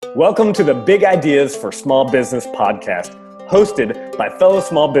Welcome to the Big Ideas for Small Business podcast, hosted by fellow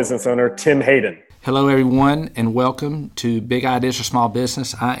small business owner Tim Hayden. Hello, everyone, and welcome to Big Ideas for Small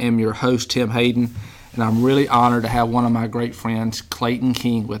Business. I am your host, Tim Hayden, and I'm really honored to have one of my great friends, Clayton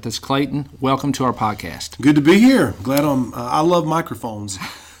King, with us. Clayton, welcome to our podcast. Good to be here. Glad I love microphones.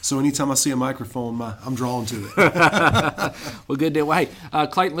 So anytime I see a microphone, I'm drawn to it. Well, good deal. Well, hey,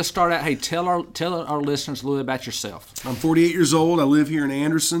 Clayton, let's start out. Hey, tell our listeners a little bit about yourself. I'm 48 years old. I live here in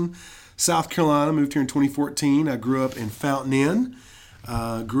Anderson, South Carolina. Moved here in 2014. I grew up in Fountain Inn.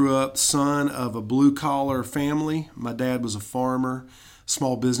 Grew up son of a blue-collar family. My dad was a farmer,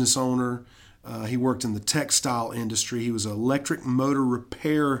 small business owner. He worked in the textile industry. He was an electric motor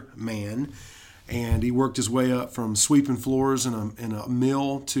repair man. And he worked his way up from sweeping floors in a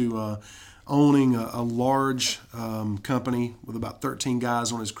mill to owning a large company with about 13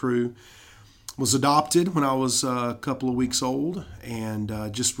 guys on his crew. Was adopted when I was a couple of weeks old,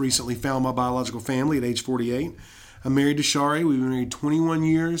 and just recently found my biological family at age 48. I'm married to Shari. We've been married 21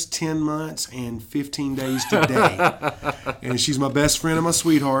 years, 10 months, and 15 days today. And she's my best friend and my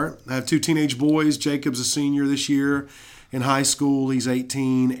sweetheart. I have two teenage boys. Jacob's a senior this year in high school. He's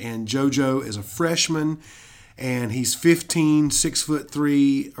 18, and JoJo is a freshman, and he's 15,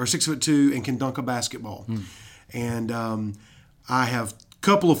 6'3" or 6'2", and can dunk a basketball. And I have a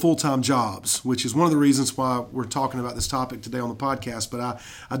couple of full-time jobs, which is one of the reasons why we're talking about this topic today on the podcast. But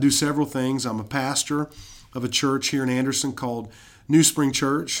I do several things. I'm a pastor of a church here in Anderson called New Spring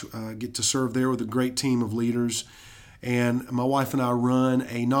Church. I get to serve there with a great team of leaders. And my wife and I run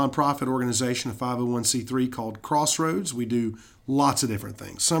a nonprofit organization, a 501c3 called Crossroads. We do lots of different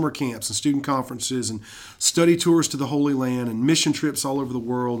things, summer camps and student conferences and study tours to the Holy Land and mission trips all over the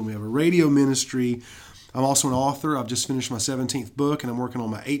world. And we have a radio ministry. I'm also an author. I've just finished my 17th book, and I'm working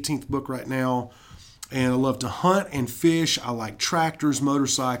on my 18th book right now. And I love to hunt and fish. I like tractors,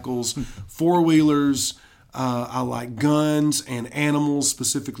 motorcycles, four-wheelers. I like guns and animals,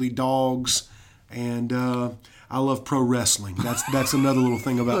 specifically dogs. And I love pro wrestling. That's another little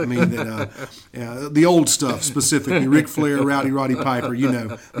thing about me that the old stuff specifically, Ric Flair, Roddy Piper,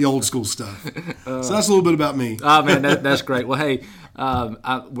 the old school stuff. So that's a little bit about me. Oh man, that's great. Well, hey,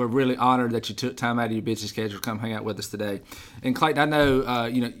 we're really honored that you took time out of your busy schedule to come hang out with us today. And Clayton, I know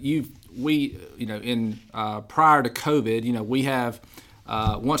prior to COVID, we have.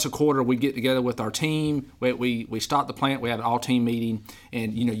 Once a quarter, we get together with our team. We start the plant. We have an all-team meeting,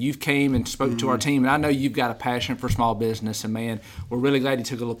 and you've came and spoke to our team. And I know you've got a passion for small business, and man, we're really glad you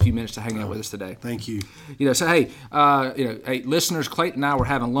took a little few minutes to hang out with us today. Thank you. So hey, listeners, Clayton and I were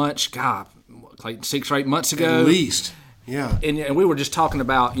having lunch. God, Clayton, 6 or 8 months ago, at least. Yeah. And we were just talking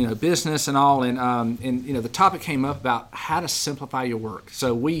about business and all, and the topic came up about how to simplify your work.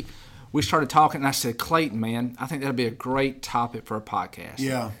 So we started talking, and I said, Clayton, man, I think that'd be a great topic for a podcast.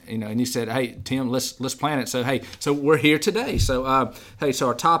 Yeah. And he said, hey, Tim, let's plan it. So, hey, so we're here today. So, so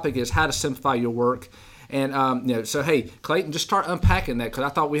our topic is how to simplify your work. And, so, hey, Clayton, just start unpacking that, because I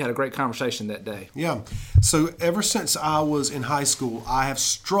thought we had a great conversation that day. Yeah. So ever since I was in high school, I have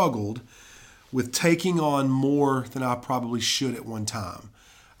struggled with taking on more than I probably should at one time.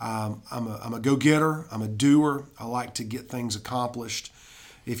 I'm a go-getter. I'm a doer. I like to get things accomplished.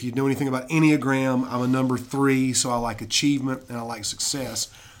 If you know anything about Enneagram, I'm a number 3, so I like achievement and I like success.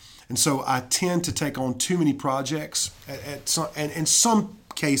 And so I tend to take on too many projects. And in some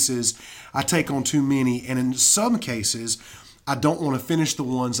cases, I take on too many. And in some cases, I don't want to finish the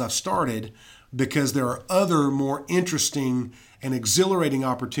ones I've started because there are other more interesting and exhilarating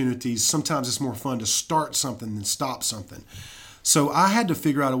opportunities. Sometimes it's more fun to start something than stop something. So I had to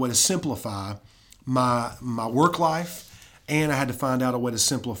figure out a way to simplify my work life. And I had to find out a way to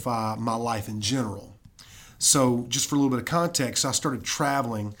simplify my life in general. So just for a little bit of context, I started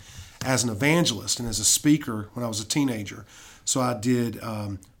traveling as an evangelist and as a speaker when I was a teenager. So I did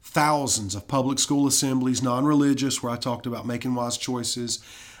thousands of public school assemblies, non-religious, where I talked about making wise choices.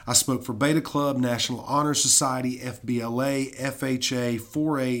 I spoke for Beta Club, National Honor Society, FBLA, FHA,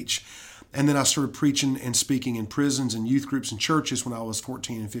 4-H. And then I started preaching and speaking in prisons and youth groups and churches when I was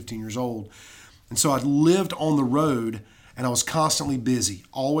 14 and 15 years old. And so I lived on the road, and I was constantly busy,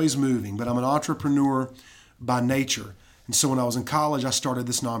 always moving, but I'm an entrepreneur by nature. And so when I was in college, I started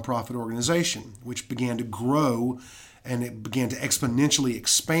this nonprofit organization, which began to grow, and it began to exponentially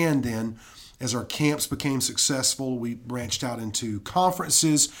expand then. As our camps became successful, we branched out into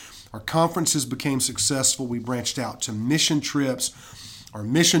conferences. Our conferences became successful. We branched out to mission trips. Our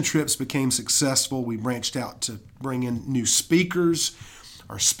mission trips became successful. We branched out to bring in new speakers.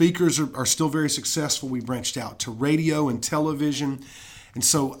 Our speakers are still very successful. We branched out to radio and television. And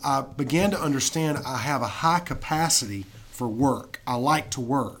so I began to understand I have a high capacity for work. I like to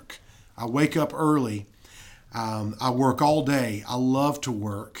work. I wake up early. I work all day. I love to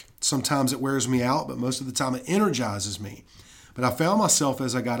work. Sometimes it wears me out, but most of the time it energizes me. But I found myself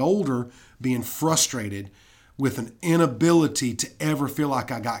as I got older being frustrated with an inability to ever feel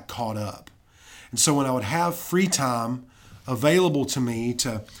like I got caught up. And so when I would have free time available to me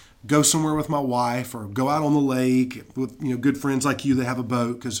to go somewhere with my wife or go out on the lake with good friends like you that have a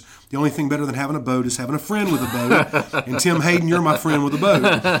boat, because the only thing better than having a boat is having a friend with a boat. And Tim Hayden, you're my friend with a boat.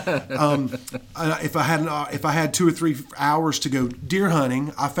 If I had 2 or 3 hours to go deer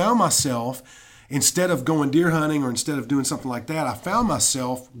hunting, I found myself, instead of going deer hunting or instead of doing something like that, I found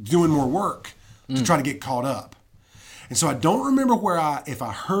myself doing more work to try to get caught up. And so I don't remember if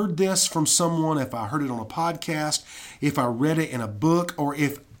I heard this from someone, if I heard it on a podcast, if I read it in a book, or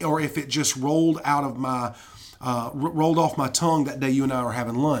if it just rolled off my tongue that day you and I were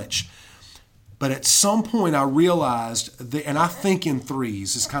having lunch. But at some point I realized that, and I think in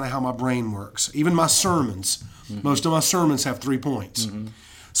threes, is kind of how my brain works. Even my sermons, most of my sermons have 3 points.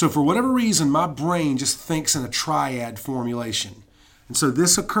 So for whatever reason, my brain just thinks in a triad formulation. And so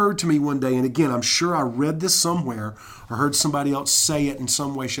this occurred to me one day, and again, I'm sure I read this somewhere or heard somebody else say it in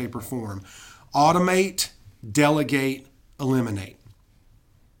some way, shape, or form. Automate, delegate, eliminate.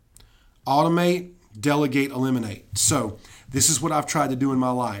 Automate, delegate, eliminate. So this is what I've tried to do in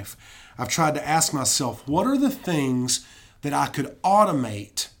my life. I've tried to ask myself, what are the things that I could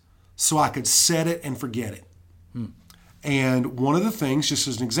automate so I could set it and forget it? And one of the things, just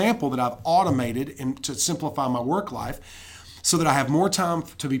as an example, that I've automated and to simplify my work life so that I have more time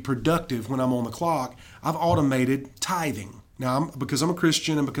to be productive when I'm on the clock, I've automated tithing. Now, because I'm a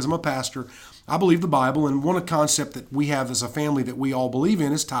Christian and because I'm a pastor, I believe the Bible, and one concept that we have as a family that we all believe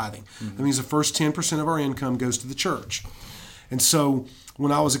in is tithing. That means the first 10% of our income goes to the church. And so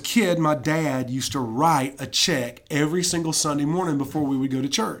when I was a kid, my dad used to write a check every single Sunday morning before we would go to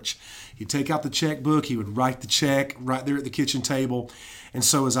church. He'd take out the checkbook, he would write the check right there at the kitchen table. And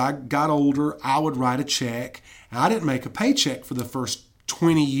so as I got older, I would write a check. And I didn't make a paycheck for the first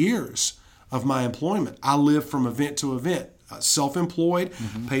 20 years of my employment. I lived from event to event. Self-employed,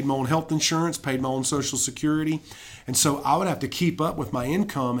 paid my own health insurance, paid my own Social Security. And so I would have to keep up with my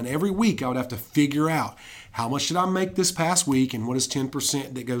income, and every week I would have to figure out how much did I make this past week and what is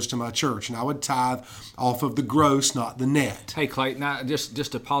 10% that goes to my church. And I would tithe off of the gross, not the net. Hey, Clayton,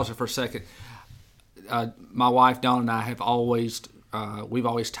 just to pause it for a second. My wife, Dawn, and I have always... we've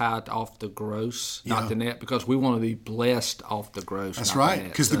always tithed off the gross, not the net, because we want to be blessed off the gross. That's right,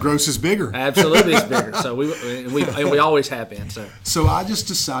 because the gross is bigger. Absolutely, it's bigger. So we always have been. So I just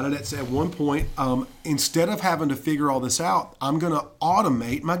decided at one point, instead of having to figure all this out, I'm going to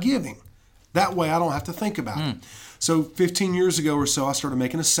automate my giving. That way I don't have to think about it. So 15 years ago or so, I started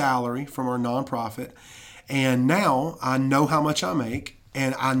making a salary from our nonprofit, and now I know how much I make.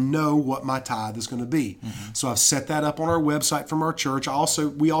 And I know what my tithe is going to be. So I've set that up on our website from our church.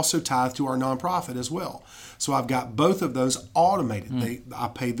 We also tithe to our nonprofit as well. So I've got both of those automated. I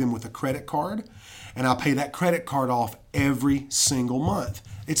pay them with a credit card, and I pay that credit card off every single month.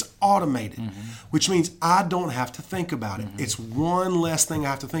 It's automated, which means I don't have to think about it. It's one less thing I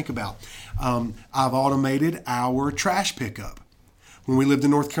have to think about. I've automated our trash pickup. When we lived in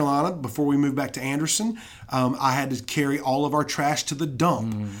North Carolina, before we moved back to Anderson, I had to carry all of our trash to the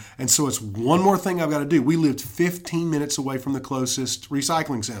dump. And so it's one more thing I've got to do. We lived 15 minutes away from the closest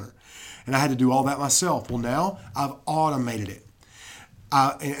recycling center. And I had to do all that myself. Well, now I've automated it.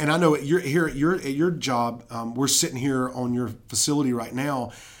 And I know at your job, we're sitting here on your facility right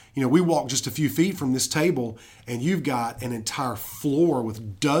now. We walk just a few feet from this table, and you've got an entire floor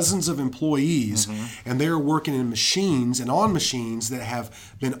with dozens of employees, and they're working in machines and on machines that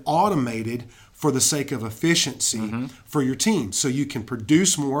have been automated for the sake of efficiency for your team. So you can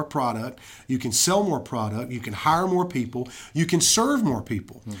produce more product, you can sell more product, you can hire more people, you can serve more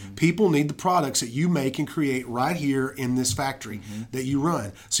people. People need the products that you make and create right here in this factory that you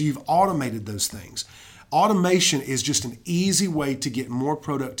run. So you've automated those things. Automation is just an easy way to get more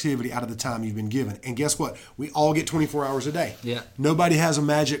productivity out of the time you've been given. And guess what? We all get 24 hours a day. Yeah. Nobody has a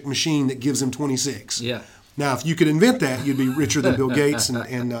magic machine that gives them 26. Yeah. Now, if you could invent that, you'd be richer than Bill Gates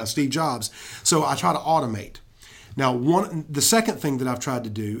and Steve Jobs. So I try to automate. Now, the second thing that I've tried to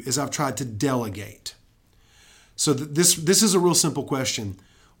do is I've tried to delegate. So this is a real simple question.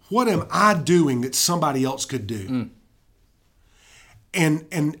 What am I doing that somebody else could do?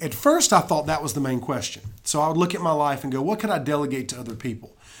 And at first I thought that was the main question. So I would look at my life and go, what could I delegate to other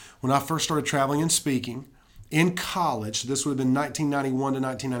people? When I first started traveling and speaking in college, this would have been 1991 to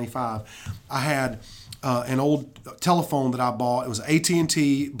 1995, I had an old telephone that I bought. It was an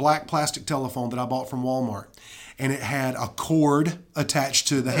AT&T black plastic telephone that I bought from Walmart. and it had a cord attached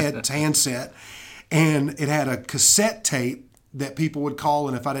to the handset, and it had a cassette tape that people would call,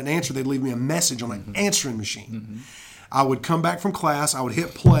 and if I didn't answer, they'd leave me a message on an answering machine. I would come back from class, I would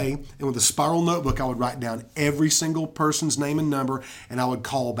hit play, and with a spiral notebook, I would write down every single person's name and number, and I would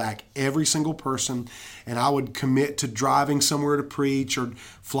call back every single person, and I would commit to driving somewhere to preach or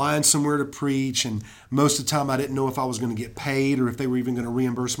flying somewhere to preach, and most of the time I didn't know if I was going to get paid or if they were even going to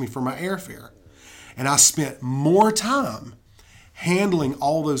reimburse me for my airfare. And I spent more time handling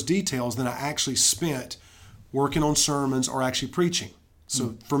all those details than I actually spent working on sermons or actually preaching.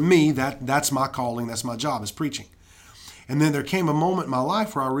 So for me, that's my calling, that's my job, is preaching. And then there came a moment in my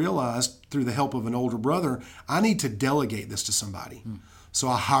life where I realized, through the help of an older brother, I need to delegate this to somebody. So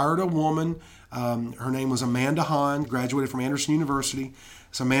I hired a woman. Her name was Amanda Hahn, graduated from Anderson University.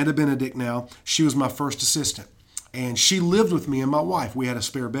 It's Amanda Benedict now. She was my first assistant. And she lived with me and my wife. We had a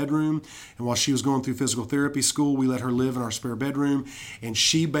spare bedroom. And while she was going through physical therapy school, we let her live in our spare bedroom. And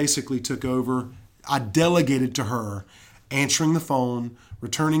she basically took over. I delegated to her answering the phone,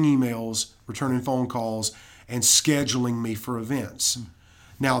 returning emails, returning phone calls, and scheduling me for events.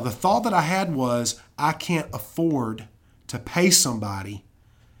 Now, the thought that I had was, I can't afford to pay somebody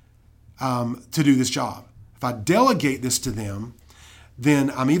to do this job. If I delegate this to them,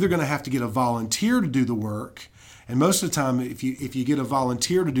 then I'm either going to have to get a volunteer to do the work, and most of the time, if you get a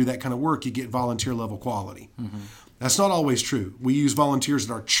volunteer to do that kind of work, you get volunteer level quality. That's not always true. We use volunteers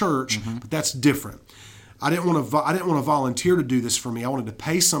at our church, but that's different. I didn't want to volunteer to do this for me. I wanted to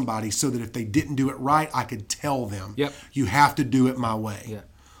pay somebody so that if they didn't do it right, I could tell them, you have to do it my way.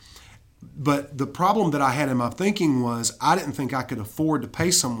 But the problem that I had in my thinking was, I didn't think I could afford to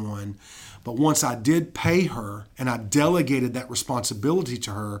pay someone. But once I did pay her and I delegated that responsibility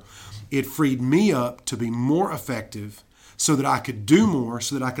to her, it freed me up to be more effective so that I could do more,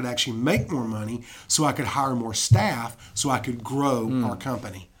 so that I could actually make more money, so I could hire more staff, so I could grow our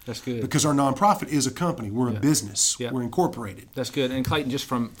company. That's good. Because our nonprofit is a company. We're a business. We're incorporated. That's good. And Clayton, just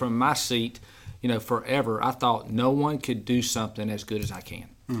from my seat, forever, I thought no one could do something as good as I can.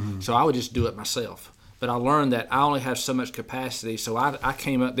 So I would just do it myself. But I learned that I only have so much capacity. So I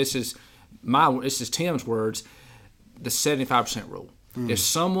came up, this is Tim's words, the 75% rule. If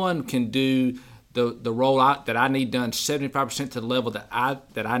someone can do the role that I need done 75% to the level that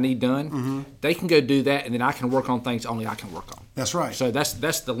I need done, they can go do that, and then I can work on things only I can work on. That's right. So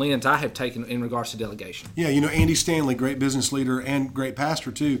that's the lens I have taken in regards to delegation. Yeah, Andy Stanley, great business leader and great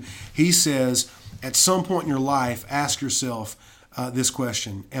pastor too, he says, at some point in your life, ask yourself this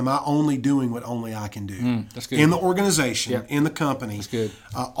question: am I only doing what only I can do? That's good. In the organization, in the company, that's good.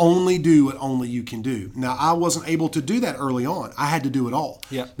 Only do what only you can do. Now, I wasn't able to do that early on. I had to do it all.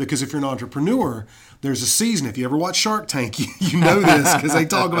 Because if you're an entrepreneur, there's a season. If you ever watch Shark Tank, you know this because they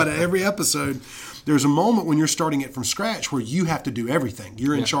talk about it every episode. There's a moment when you're starting it from scratch where you have to do everything.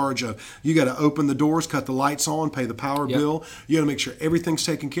 You're in charge of, you got to open the doors, cut the lights on, pay the power bill. You got to make sure everything's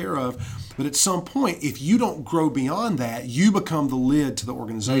taken care of. But at some point, if you don't grow beyond that, you become the lid to the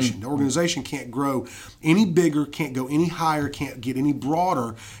organization. The organization can't grow any bigger, can't go any higher, can't get any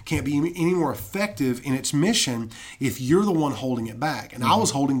broader, can't be any more effective in its mission if you're the one holding it back. And I was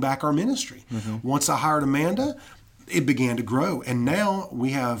holding back our ministry. Once I hired Amanda, it began to grow. And now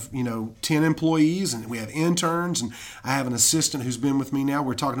we have, 10 employees and we have interns, and I have an assistant who's been with me now.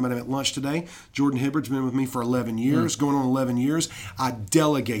 We're talking about him at lunch today. Jordan Hibbard's been with me for 11 years, going on 11 years. I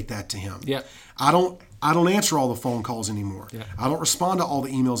delegate that to him. I don't answer all the phone calls anymore. I don't respond to all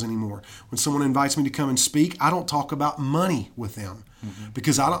the emails anymore. When someone invites me to come and speak, I don't talk about money with them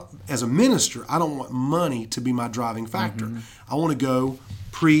because as a minister, I don't want money to be my driving factor. I want to go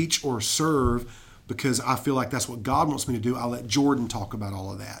preach or serve because I feel like that's what God wants me to do. I'll let Jordan talk about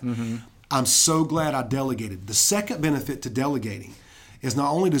all of that. I'm so glad I delegated. The second benefit to delegating is not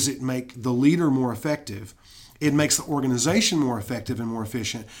only does it make the leader more effective, it makes the organization more effective and more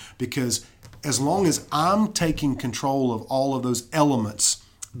efficient, because as long as I'm taking control of all of those elements,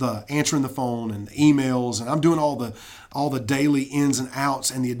 the answering the phone and the emails, and I'm doing all the daily ins and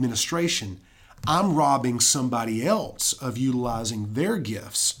outs and the administration, I'm robbing somebody else of utilizing their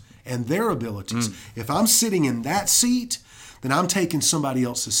gifts and their abilities. If I'm sitting in that seat, then I'm taking somebody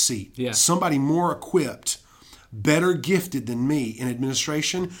else's seat. Somebody more equipped, better gifted than me in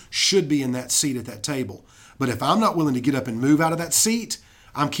administration should be in that seat at that table. But if I'm not willing to get up and move out of that seat,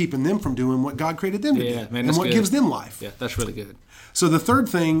 I'm keeping them from doing what God created them to do, man, and what good. gives them life. Yeah, that's really good. So the third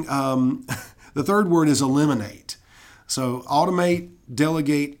thing, the third word is eliminate. So automate,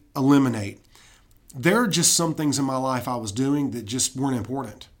 delegate, eliminate. There are just some things in my life I was doing that just weren't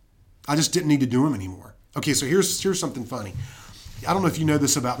important. I just didn't need to do them anymore. Okay, so here's something funny. I don't know if you know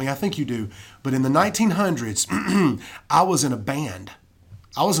this about me. I think you do. But in the 1900s, I was in a band.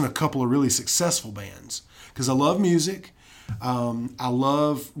 I was in a couple of really successful bands because I love music. I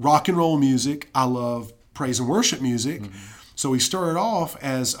love rock and roll music. I love praise and worship music. So we started off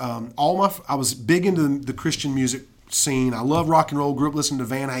as I was big into the Christian music scene. I love rock and roll. Grew up listening to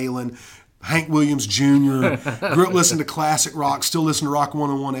Van Halen, Hank Williams Jr. Grew up listening to classic rock. Still listen to Rock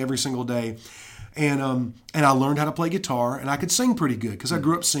 101 every single day. And I learned how to play guitar, and I could sing pretty good because I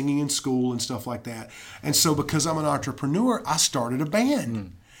grew up singing in school and stuff like that. And so because I'm an entrepreneur, I started a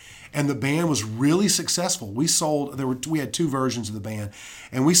band. And the band was really successful. We had two versions of the band,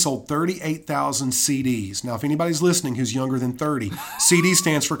 and we sold 38,000 CDs. Now, if anybody's listening who's younger than 30, CD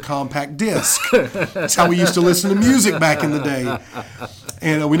stands for compact disc. That's how we used to listen to music back in the day.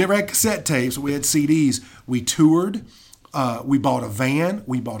 And we never had cassette tapes, we had CDs. We toured. We bought a van,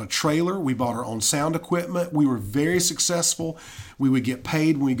 we bought a trailer, we bought our own sound equipment. We were very successful. We would get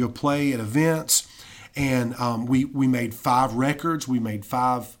paid when we go play at events. And we made 5 records. We made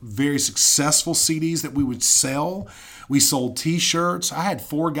 5 very successful CDs that we would sell. We sold T-shirts. I had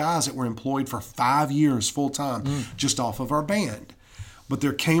 4 guys that were employed for 5 years full-time just off of our band. But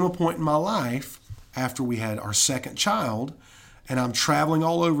there came a point in my life after we had our second child, and I'm traveling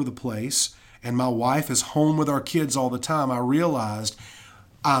all over the place, and my wife is home with our kids all the time. I realized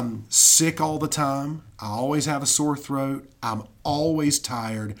I'm sick all the time. I always have a sore throat. I'm always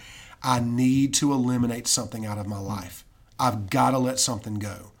tired. I need to eliminate something out of my life. I've got to let something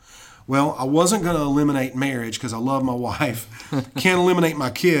go. Well, I wasn't going to eliminate marriage because I love my wife. Can't eliminate my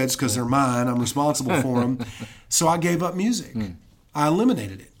kids because they're mine. I'm responsible for them. So I gave up music. I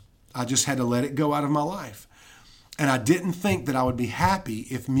eliminated it. I just had to let it go out of my life. And I didn't think that I would be happy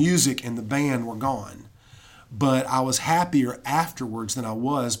if music and the band were gone. But I was happier afterwards than I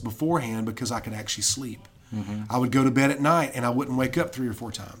was beforehand because I could actually sleep. I would go to bed at night and I wouldn't wake up 3 or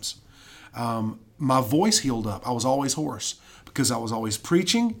 4 times. My voice healed up. I was always hoarse because I was always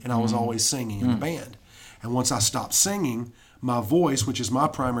preaching and I was always singing in the band. And once I stopped singing, my voice, which is my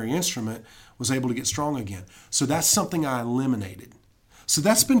primary instrument, was able to get strong again. So that's something I eliminated. So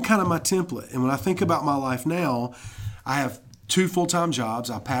that's been kind of my template. And when I think about my life now, I have 2 full-time jobs.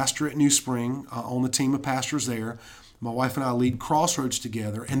 I pastor at New Spring on the team of pastors there. My wife and I lead Crossroads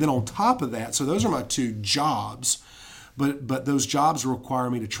together. And then on top of that, so those are my 2 jobs. But those jobs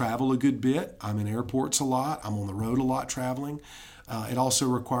require me to travel a good bit. I'm in airports a lot. I'm on the road a lot traveling. It also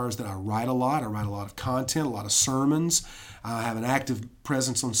requires that I write a lot. I write a lot of content, a lot of sermons. I have an active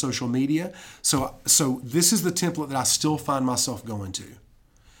presence on social media. So this is the template that I still find myself going to.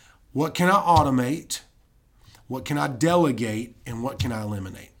 What can I automate? What can I delegate? And what can I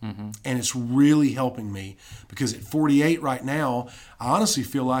eliminate? And it's really helping me because at 48 right now, I honestly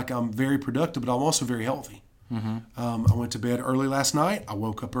feel like I'm very productive, but I'm also very healthy. I went to bed early last night. I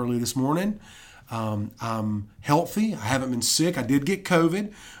woke up early this morning. I'm healthy. I haven't been sick. I did get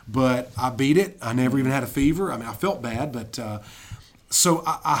COVID, but I beat it. I never even had a fever. I mean, I felt bad, but so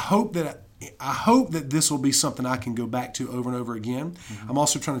I hope that this will be something I can go back to over and over again. I'm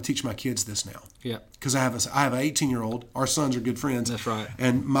also trying to teach my kids this now. Yeah. Because I have an 18-year-old. Our sons are good friends. That's right.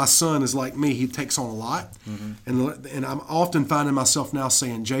 And my son is like me. He takes on a lot. And I'm often finding myself now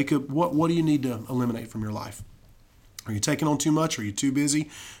saying, Jacob, what do you need to eliminate from your life? Are you taking on too much? Are you too busy?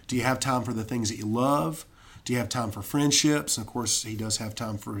 Do you have time for the things that you love? Do you have time for friendships? And of course, he does have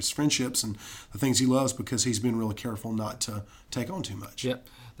time for his friendships and the things he loves because he's been really careful not to take on too much. Yep.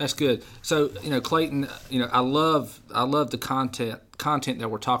 That's good. So, Clayton, I love the content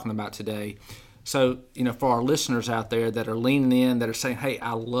that we're talking about today. So, for our listeners out there that are leaning in, that are saying, hey,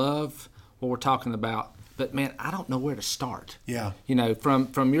 I love what we're talking about, but man, I don't know where to start. Yeah.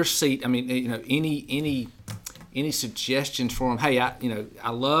 From your seat, I mean, any suggestions for them? Hey, I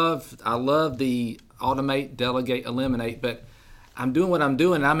love the automate, delegate, eliminate, but I'm doing what I'm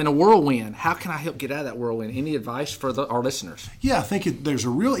doing, and I'm in a whirlwind. How can I help get out of that whirlwind? Any advice for our listeners? Yeah, I think there's a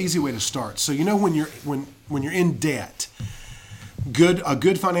real easy way to start. So when you're in debt, a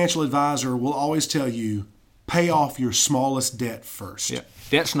good financial advisor will always tell you pay off your smallest debt first. Yeah,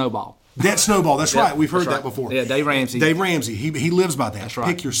 debt snowball. Debt snowball. That's right. We've heard that before. Yeah, Dave Ramsey. He lives by that. That's right.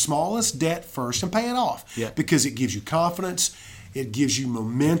 Pick your smallest debt first and pay it off. Yeah. Because it gives you confidence. It gives you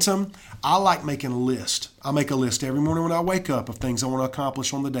momentum. I like making a list. I make a list every morning when I wake up of things I want to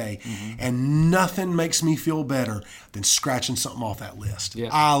accomplish on the day. And nothing makes me feel better than scratching something off that list. Yeah.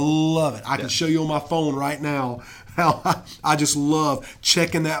 I love it. I can show you on my phone right now how I just love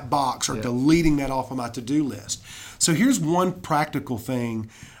checking that box or deleting that off of my to-do list. So here's one practical thing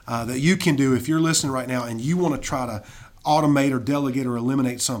that you can do if you're listening right now and you want to try to automate or delegate or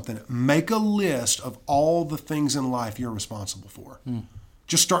eliminate something, make a list of all the things in life you're responsible for.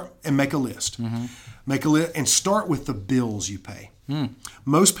 Just start and make a list. Make a list and start with the bills you pay.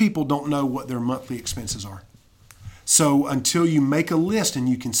 Most people don't know what their monthly expenses are. So until you make a list and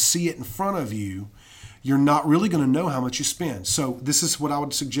you can see it in front of you, you're not really going to know how much you spend. So this is what I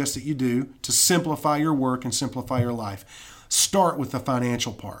would suggest that you do to simplify your work and simplify your life. Start with the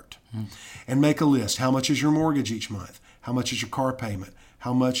financial part and make a list. How much is your mortgage each month? How much is your car payment?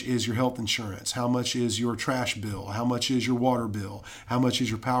 How much is your health insurance? How much is your trash bill? How much is your water bill? How much is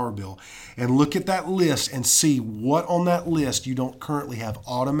your power bill? And look at that list and see what on that list you don't currently have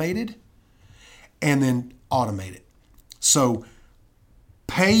automated, and then automate it. So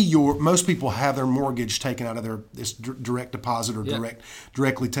most people have their mortgage taken out of this direct deposit or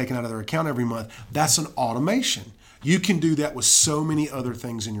directly taken out of their account every month. That's an automation. You can do that with so many other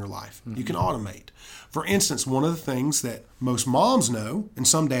things in your life. You can automate. For instance, one of the things that most moms know, and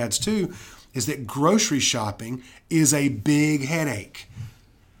some dads too, is that grocery shopping is a big headache.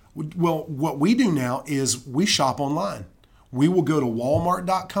 Well, what we do now is we shop online. We will go to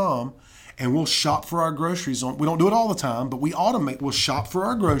Walmart.com and we'll shop for our groceries. We don't do it all the time, but we automate. We'll shop for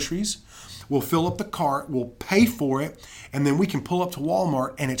our groceries. We'll fill up the cart. We'll pay for it. And then we can pull up to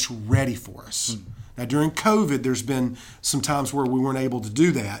Walmart and it's ready for us. Now, during COVID, there's been some times where we weren't able to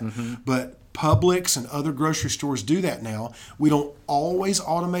do that, but Publix and other grocery stores do that now. We don't always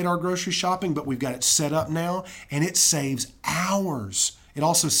automate our grocery shopping, but we've got it set up now, and it saves hours. It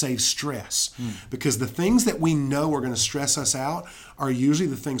also saves stress because the things that we know are going to stress us out are usually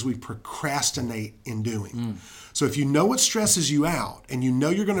the things we procrastinate in doing. So if you know what stresses you out and you know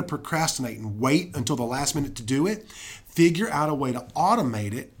you're going to procrastinate and wait until the last minute to do it, figure out a way to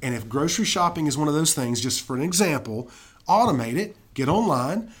automate it. And if grocery shopping is one of those things, just for an example, automate it, get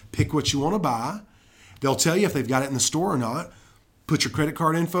online, pick what you want to buy. They'll tell you if they've got it in the store or not. Put your credit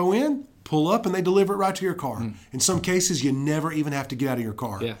card info in, pull up, and they deliver it right to your car. In some cases, you never even have to get out of your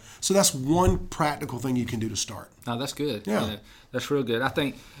car. So that's one practical thing you can do to start. Oh, that's good. Yeah. That's real good. I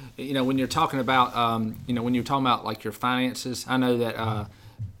think, when you're talking about, when you're talking about like your finances, I know that,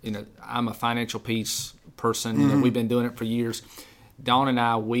 I'm a financial peace person. We've been doing it for years. Dawn and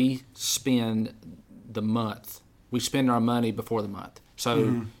I, we spend the month. We spend our money before the month.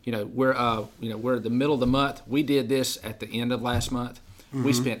 So, we're the middle of the month. We did this at the end of last month.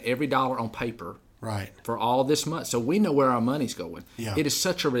 We spent every dollar on paper for all this month. So we know where our money's going. It is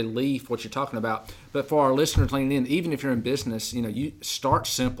such a relief what you're talking about. But for our listeners leaning in, even if you're in business, you start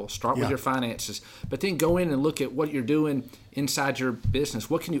simple. Start with your finances. But then go in and look at what you're doing inside your business.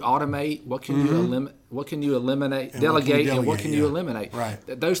 What can you automate? What can you eliminate? What can you eliminate? Delegate, and what can you eliminate?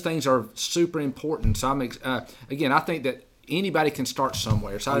 Those things are super important. So I think that anybody can start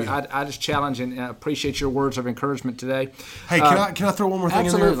somewhere. So I just challenge and appreciate your words of encouragement today. Hey, can I throw one more thing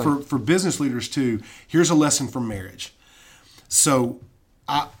absolutely. in there for business leaders too? Here's a lesson from marriage. So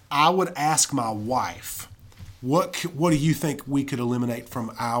I would ask my wife, what do you think we could eliminate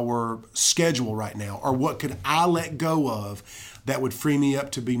from our schedule right now? Or what could I let go of that would free me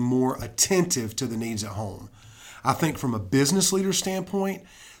up to be more attentive to the needs at home? I think from a business leader standpoint,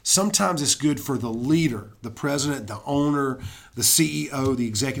 sometimes it's good for the leader, the president, the owner, the CEO, the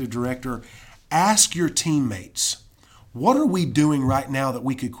executive director. Ask your teammates, what are we doing right now that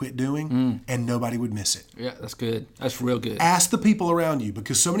we could quit doing and nobody would miss it? Yeah, that's good. That's real good. Ask the people around you,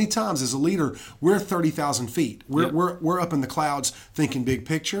 because so many times as a leader, we're 30,000 feet. We're up in the clouds thinking big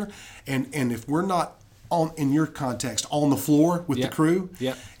picture. And if we're not in your context, on the floor with the crew,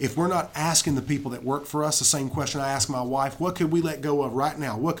 if we're not asking the people that work for us the same question I ask my wife, what could we let go of right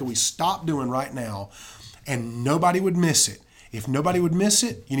now? What could we stop doing right now? And nobody would miss it. If nobody would miss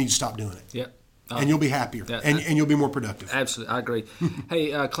it, you need to stop doing it. And you'll be happier, and you'll be more productive. Absolutely, I agree.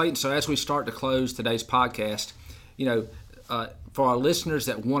 Hey, Clayton, so as we start to close today's podcast, for our listeners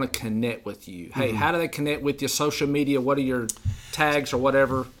that want to connect with you, hey, how do they connect with you? Social media, what are your tags or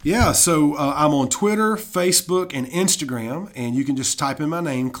whatever? Yeah, so I'm on Twitter, Facebook, and Instagram, and you can just type in my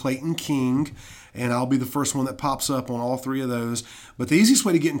name, Clayton King, and I'll be the first one that pops up on all three of those. But the easiest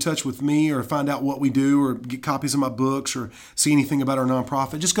way to get in touch with me or find out what we do or get copies of my books or see anything about our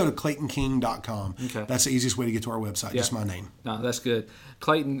nonprofit, just go to ClaytonKing.com. Okay. That's the easiest way to get to our website, just my name. No, that's good.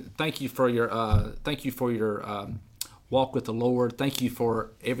 Clayton, thank you for your walk with the Lord. Thank you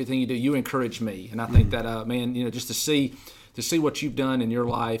for everything you do. You encourage me, and I think that man, just to see what you've done in your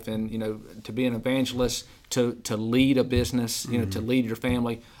life, and to be an evangelist, to lead a business, to lead your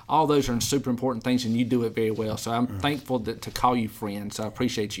family. All those are super important things, and you do it very well. So I'm thankful to call you friend. So I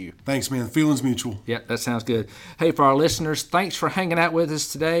appreciate you. Thanks, man. The feeling's mutual. Yeah, that sounds good. Hey, for our listeners, thanks for hanging out with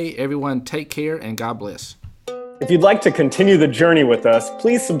us today. Everyone, take care and God bless. If you'd like to continue the journey with us,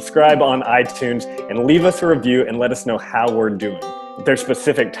 please subscribe on iTunes and leave us a review and let us know how we're doing. If there's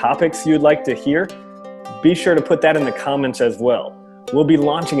specific topics you'd like to hear, be sure to put that in the comments as well. We'll be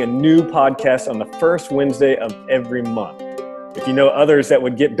launching a new podcast on the first Wednesday of every month. If you know others that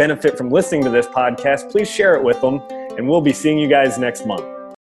would get benefit from listening to this podcast, please share it with them, and we'll be seeing you guys next month.